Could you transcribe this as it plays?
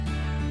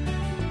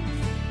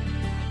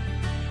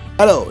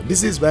Hello,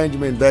 this is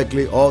Benjamin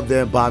Beckley of the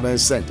Empowerment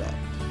Center.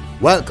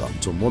 Welcome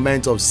to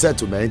Moment of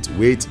Settlement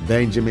with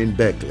Benjamin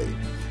Beckley.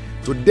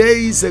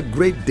 Today is a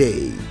great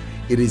day.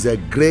 It is a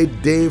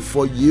great day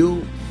for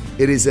you.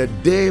 It is a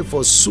day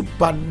for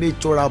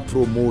supernatural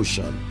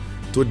promotion.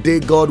 Today,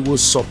 God will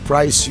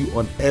surprise you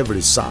on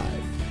every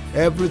side.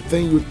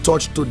 Everything you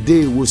touch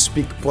today will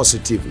speak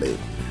positively.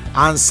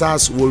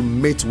 Answers will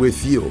meet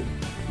with you.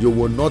 You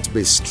will not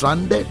be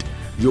stranded.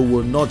 You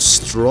will not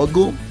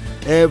struggle.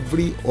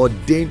 Every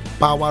ordained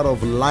power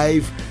of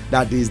life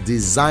that is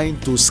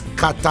designed to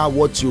scatter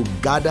what you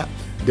gather,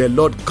 the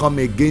Lord come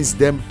against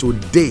them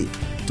today.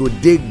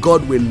 Today,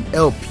 God will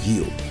help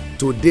you.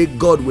 Today,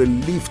 God will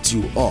lift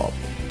you up.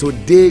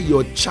 Today,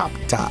 your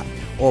chapter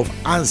of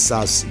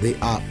answers, they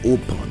are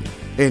open.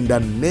 In the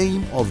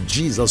name of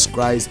Jesus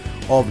Christ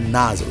of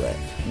Nazareth.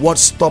 What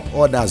stop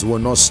others will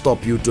not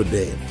stop you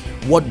today.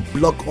 What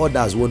block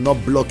others will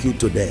not block you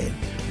today.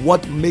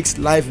 What makes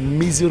life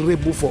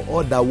miserable for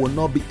others will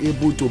not be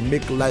able to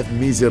make life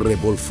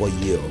miserable for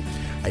you.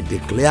 I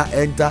declare,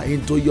 enter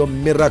into your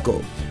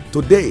miracle.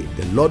 Today,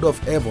 the Lord of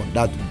heaven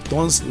that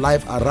turns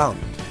life around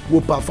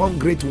will perform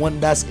great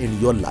wonders in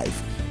your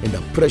life in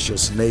the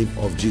precious name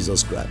of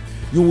Jesus Christ.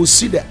 You will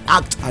see the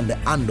act and the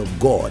hand of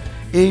God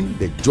in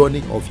the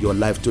journey of your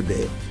life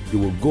today. You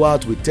will go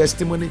out with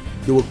testimony.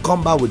 You will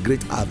come back with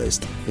great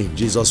harvest in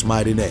Jesus'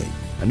 mighty name.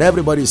 And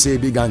everybody say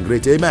big and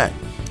great amen.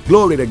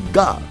 Glory to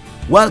God.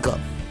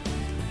 Welcome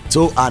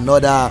to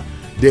another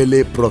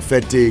daily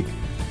prophetic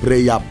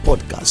prayer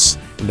podcast.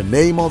 In the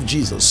name of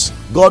Jesus,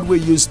 God will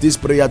use this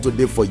prayer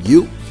today for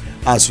you.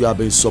 As you have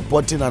been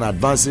supporting and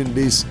advancing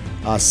this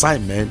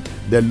assignment,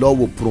 the Lord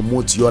will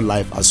promote your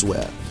life as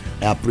well.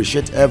 I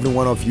appreciate every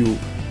one of you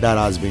that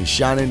has been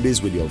sharing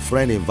this with your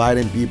friend,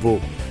 inviting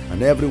people,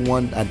 and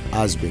everyone that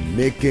has been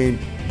making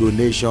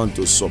donation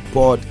to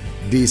support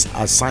this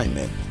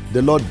assignment.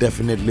 The Lord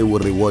definitely will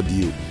reward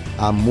you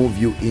and move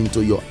you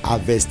into your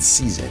harvest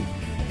season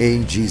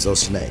in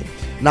Jesus' name.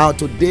 Now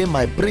today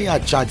my prayer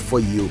charge for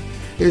you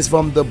is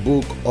from the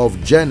book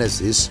of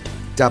Genesis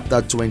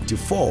chapter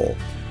 24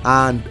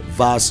 and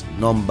verse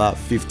number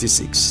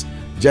 56.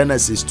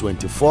 Genesis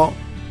 24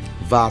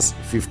 verse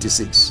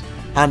 56.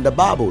 And the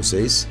Bible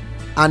says,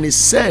 and he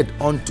said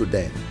unto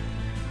them,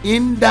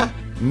 Hinder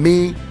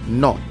me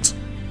not,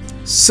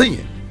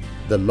 saying,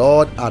 the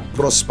Lord hath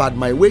prospered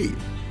my way.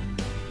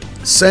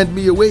 Send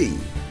me away,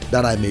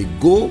 that I may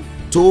go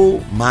to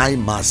my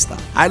master.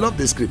 I love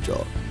this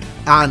scripture.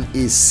 And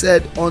he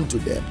said unto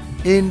them,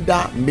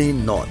 Hinder me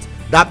not.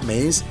 That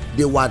means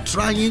they were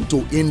trying to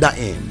hinder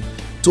him.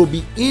 To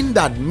be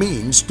hindered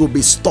means to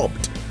be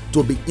stopped.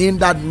 To be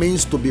hindered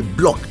means to be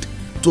blocked.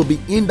 To be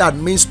hindered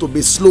means to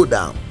be slowed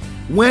down.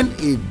 When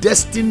a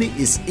destiny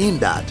is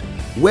hindered,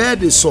 where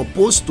they're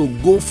supposed to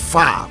go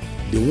far,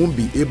 they won't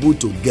be able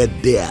to get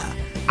there.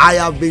 I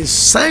have been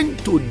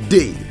sent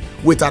today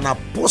with an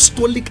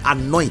apostolic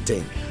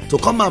anointing to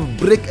come and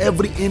break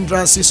every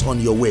hindrances on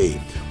your way.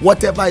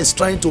 Whatever is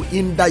trying to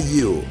hinder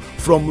you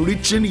from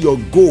reaching your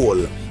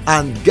goal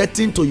and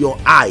getting to your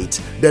height,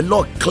 the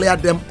Lord clear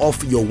them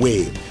off your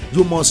way.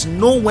 You must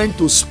know when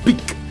to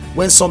speak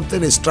when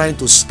something is trying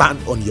to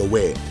stand on your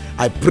way.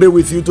 I pray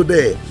with you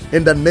today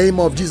in the name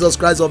of Jesus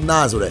Christ of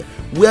Nazareth,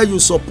 where you're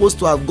supposed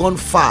to have gone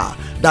far,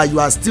 that you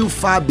are still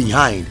far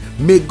behind.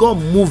 May God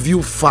move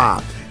you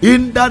far.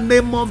 In the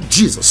name of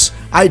Jesus,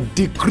 I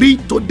decree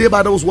today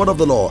by the word of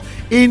the Lord,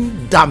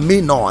 hinder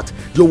me not.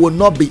 You will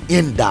not be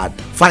hindered.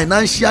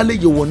 Financially,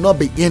 you will not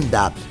be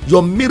hindered.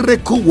 Your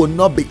miracle will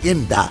not be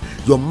hindered.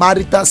 Your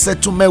marital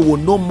settlement will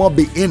no more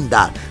be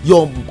hindered.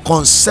 Your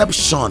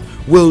conception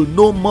will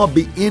no more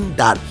be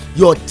hindered.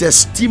 Your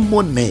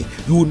testimony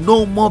will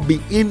no more be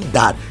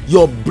hindered.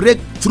 Your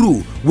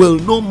breakthrough will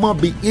no more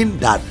be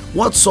hindered.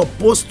 What's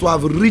supposed to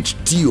have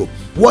reached you,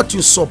 what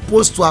you're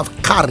supposed to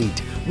have carried,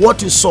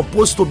 what you're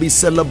supposed to be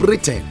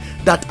celebrating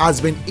that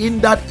has been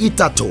hindered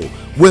hitherto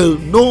will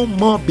no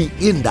more be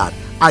hindered.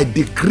 I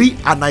decree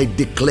and I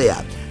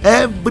declare,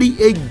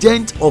 every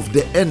agent of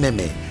the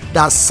enemy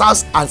that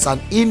serves as an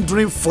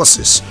hindering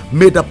forces,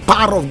 may the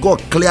power of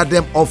God clear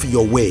them off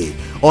your way.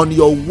 On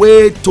your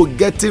way to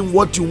getting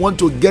what you want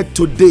to get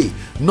today,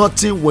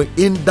 nothing will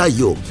hinder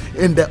you.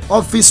 In the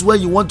office where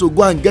you want to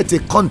go and get a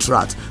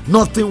contract,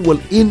 nothing will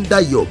hinder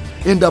you.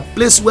 In the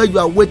place where you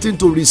are waiting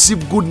to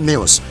receive good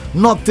news,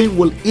 nothing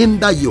will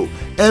hinder you.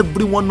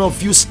 Every one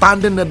of you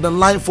standing in the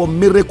line for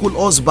miracle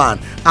husband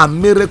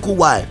and miracle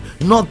wife,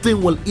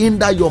 nothing will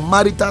hinder your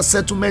marital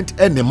settlement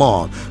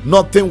anymore.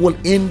 Nothing will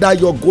hinder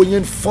your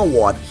going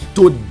forward.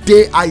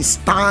 Today I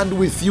stand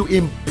with you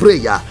in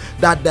prayer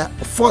that the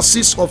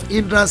forces of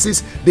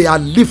hindrances, they are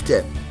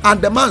lifted.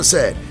 And the man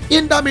said,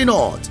 hinder me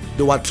not.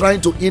 They were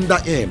trying to hinder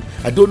him.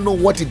 I don't know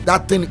what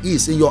that thing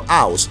is in your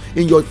house,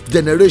 in your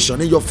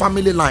generation, in your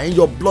family line, in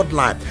your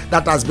bloodline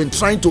that has been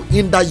trying to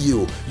hinder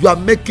you. You are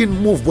making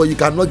move, but you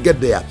cannot get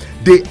there.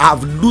 They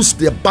have lost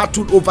their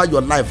battle over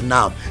your life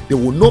now. They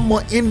will no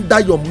more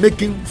hinder your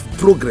making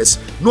progress,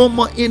 no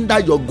more hinder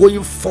your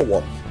going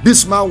forward.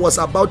 This man was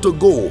about to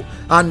go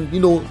and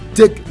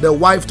take the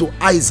wife to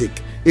Isaac.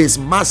 his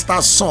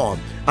master's son,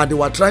 and they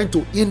were trying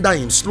to hinder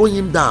him, slow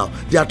him down.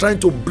 They are trying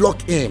to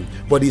block him,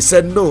 but he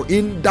said, no,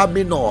 hinder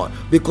me not,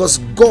 because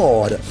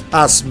God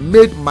has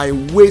made my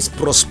ways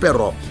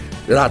prosperous.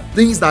 There are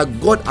things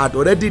that God had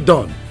already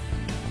done,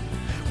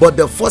 but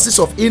the forces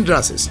of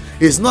hindrances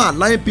is not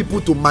allowing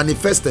people to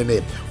manifest in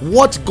it.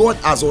 What God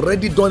has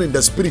already done in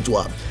the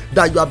spiritual,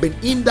 that you have been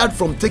hindered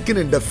from taking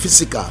in the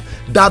physical,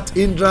 that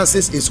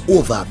hindrances is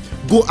over.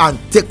 Go and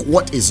take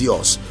what is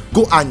yours.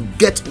 Go and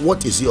get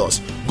what is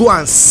yours. Go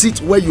and sit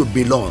where you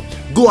belong.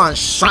 Go and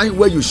shine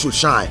where you should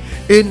shine.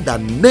 In the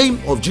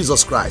name of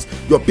Jesus Christ,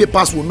 your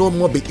papers will no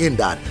more be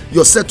hindered.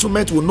 Your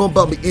settlement will no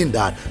more be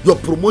hindered. Your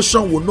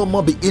promotion will no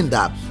more be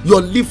hindered.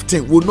 Your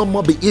lifting will no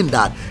more be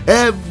hindered.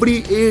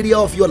 Every area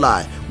of your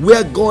life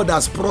where God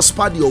has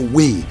prospered your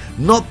way,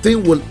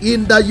 nothing will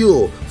hinder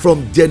you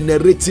from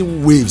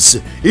generating waves.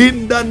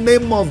 In the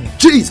name of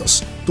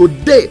Jesus,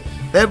 today,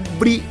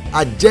 every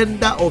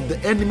agenda of the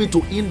enemy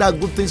to hinder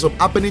good things from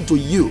happening to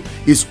you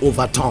is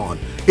overturned.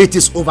 It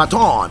is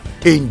overturned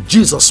in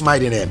Jesus'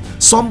 mighty name.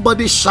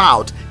 Somebody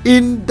shout,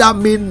 hinder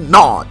me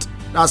not.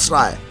 That's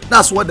right.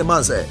 That's what the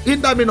man said.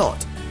 Hinder me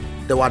not.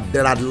 There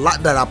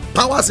are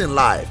powers in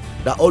life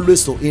that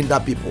always to hinder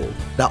people,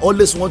 that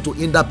always want to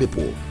hinder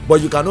people,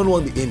 but you can no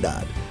longer be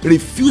hindered.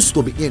 Refuse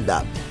to be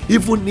hindered.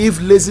 Even if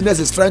laziness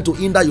is trying to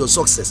hinder your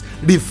success,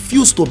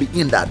 refuse to be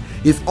hindered.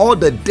 If all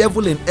the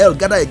devil in hell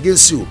gather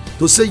against you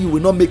to say you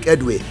will not make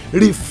headway,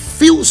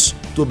 refuse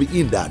to be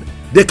hindered.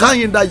 They can't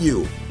hinder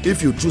you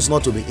if you choose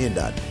not to be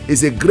hindered.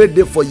 It's a great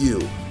day for you.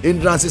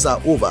 Hindrances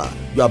are over.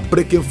 You are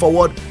breaking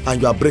forward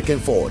and you are breaking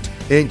forward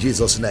in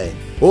Jesus' name.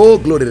 Oh,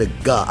 glory to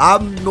God.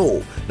 I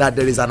know that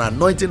there is an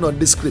anointing on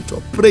this scripture.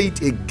 Pray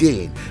it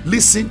again.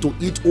 Listen to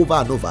it over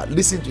and over.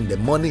 Listen to it in the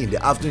morning, in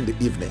the afternoon, in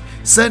the evening.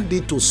 Send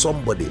it to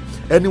somebody.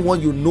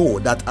 Anyone you know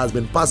that has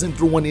been passing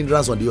through one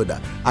hindrance or the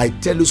other. I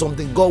tell you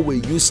something, God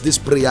will use this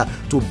prayer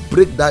to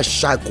break that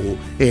shackle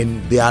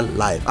in their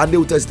life, and they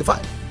will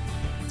testify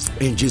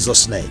in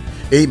Jesus' name.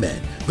 Amen.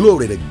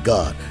 Glory to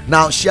God.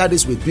 Now share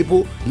this with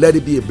people. Let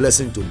it be a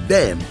blessing to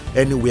them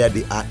anywhere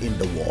they are in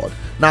the world.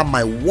 Now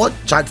my word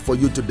charge for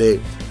you today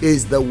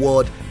is the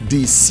word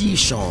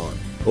decision.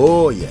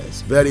 Oh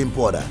yes, very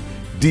important.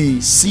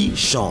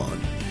 Decision.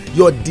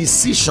 Your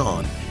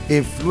decision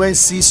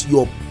influences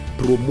your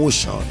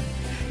promotion.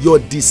 Your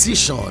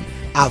decision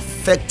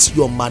affects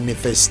your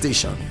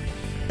manifestation.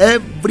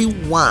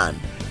 Everyone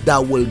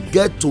that will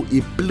get to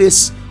a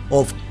place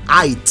of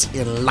height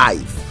in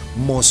life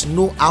must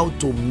know how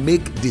to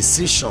make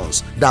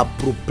decisions that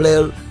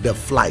propel the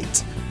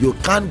flight. You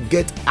can't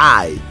get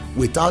high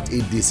without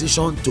a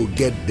decision to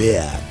get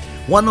there.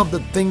 One of the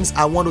things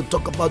I want to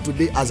talk about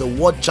today as a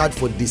word chart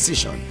for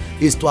decision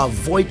is to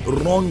avoid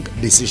wrong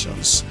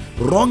decisions.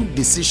 Wrong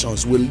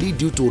decisions will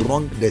lead you to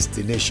wrong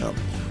destination.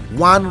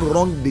 One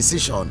wrong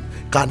decision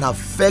can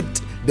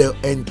affect the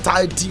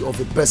entirety of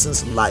a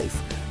person's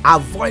life.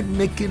 Avoid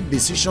making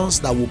decisions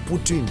that will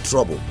put you in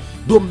trouble.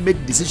 Don't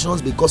make decisions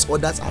because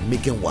others are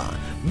making one.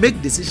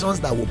 Make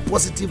decisions that will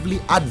positively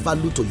add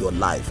value to your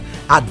life,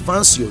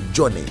 advance your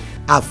journey,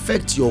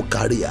 affect your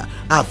career,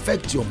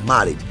 affect your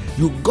marriage.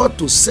 You got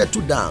to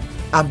settle down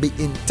and be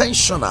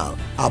intentional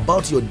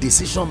about your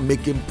decision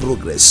making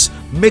progress.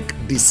 Make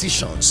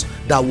decisions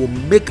that will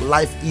make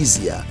life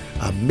easier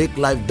and make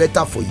life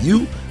better for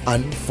you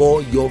and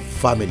for your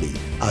family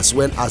as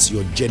well as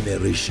your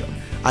generation.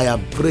 I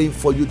am praying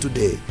for you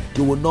today.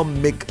 You will not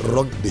make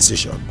wrong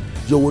decision.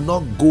 You will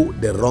not go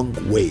the wrong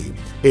way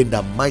in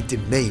the mighty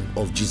name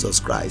of Jesus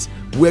Christ.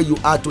 Where you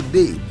are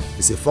today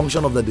is a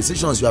function of the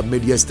decisions you have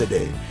made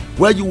yesterday.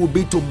 Where you will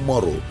be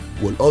tomorrow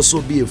will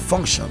also be a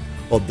function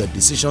of the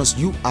decisions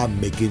you are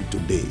making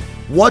today.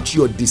 Watch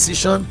your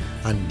decision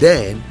and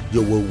then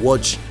you will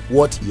watch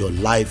what your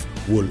life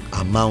will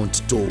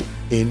amount to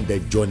in the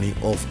journey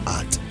of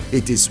art.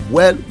 It is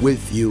well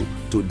with you.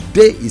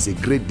 Today is a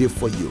great day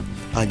for you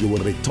and you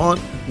will return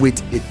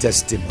with a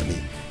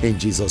testimony in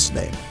Jesus'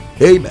 name.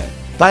 Amen.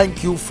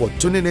 Thank you for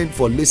tuning in,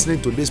 for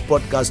listening to this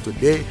podcast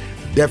today.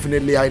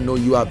 Definitely, I know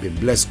you have been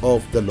blessed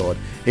of the Lord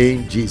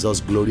in Jesus'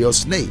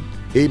 glorious name.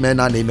 Amen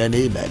and amen,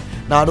 amen.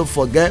 Now, don't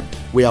forget,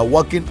 we are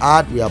working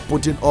hard. We are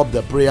putting up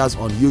the prayers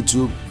on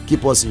YouTube.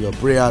 Keep us in your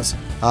prayers.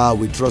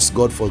 We trust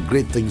God for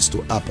great things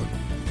to happen.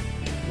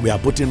 We are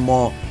putting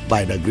more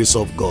by the grace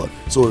of God.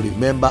 So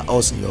remember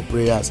us in your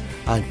prayers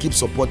and keep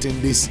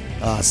supporting this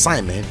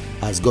assignment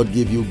as God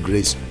give you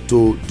grace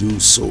to do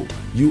so.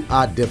 You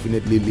are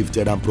definitely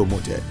lifted and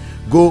promoted.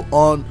 Go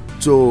on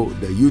to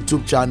the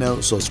YouTube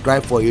channel,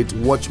 subscribe for it,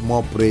 watch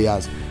more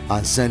prayers,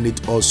 and send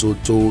it also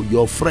to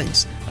your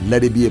friends. And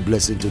let it be a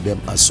blessing to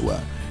them as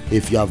well.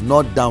 If you have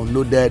not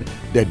downloaded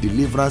the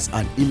Deliverance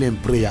and Healing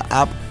Prayer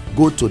app,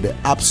 go to the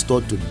App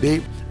Store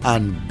today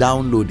and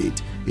download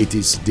it. It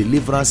is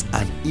Deliverance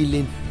and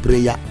Healing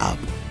Prayer app.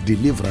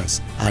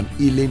 Deliverance and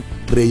Healing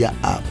Prayer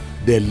app.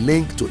 The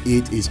link to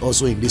it is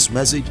also in this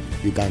message.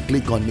 You can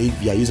click on it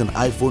if you are using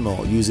iPhone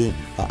or using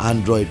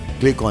Android.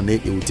 Click on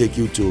it. It will take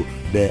you to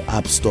the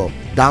App Store.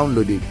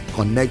 Download it.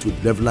 Connect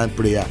with Reverend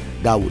Prayer.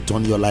 That will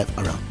turn your life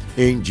around.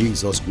 in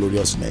Jesus'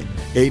 glorious name.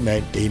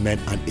 Amen, amen,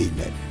 and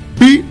amen.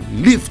 Be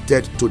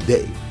lifted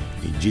today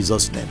in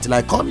Jesus' name. Till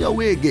I come your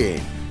way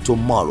again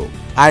tomorrow,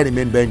 I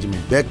remain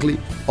Benjamin Beckley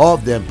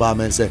of the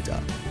Empowerment Center.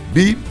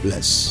 Be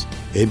blessed.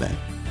 Amen.